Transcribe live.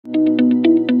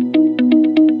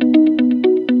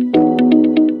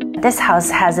that this house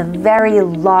has very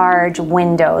large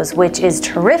windows, which is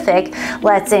terrific,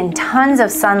 lets in tons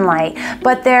of sunlight,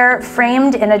 but they're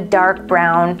framed in a dark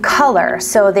brown color,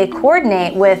 so they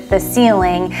coordinate with the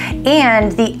ceiling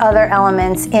and the other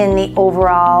elements in the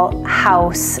overall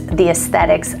house, the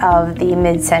aesthetics of the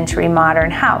mid-century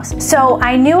modern house. So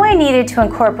I knew I needed to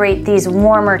incorporate these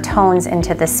warmer tones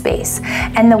into the space,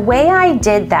 and the way I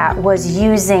did that was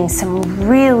using some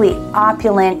really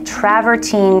opulent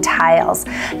travertine tiles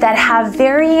that have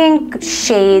varying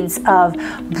shades of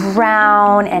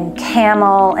brown and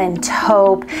camel and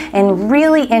taupe and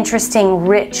really interesting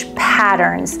rich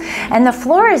patterns. And the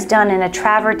floor is done in a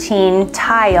travertine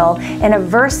tile in a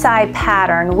Versailles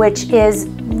pattern, which is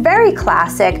very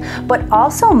classic but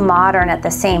also modern at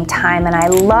the same time, and I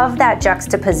love that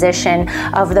juxtaposition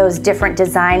of those different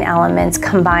design elements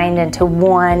combined into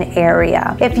one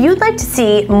area. If you'd like to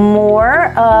see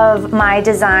more of my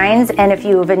designs, and if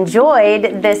you've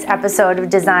enjoyed this episode of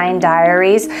Design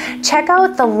Diaries, check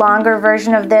out the longer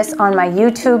version of this on my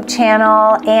YouTube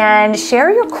channel and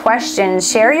share your questions,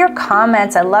 share your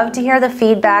comments. I love to hear the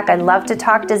feedback. I love to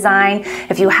talk design.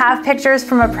 If you have pictures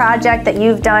from a project that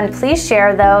you've done, please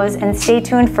share those, and stay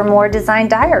tuned for more Design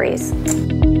Diaries.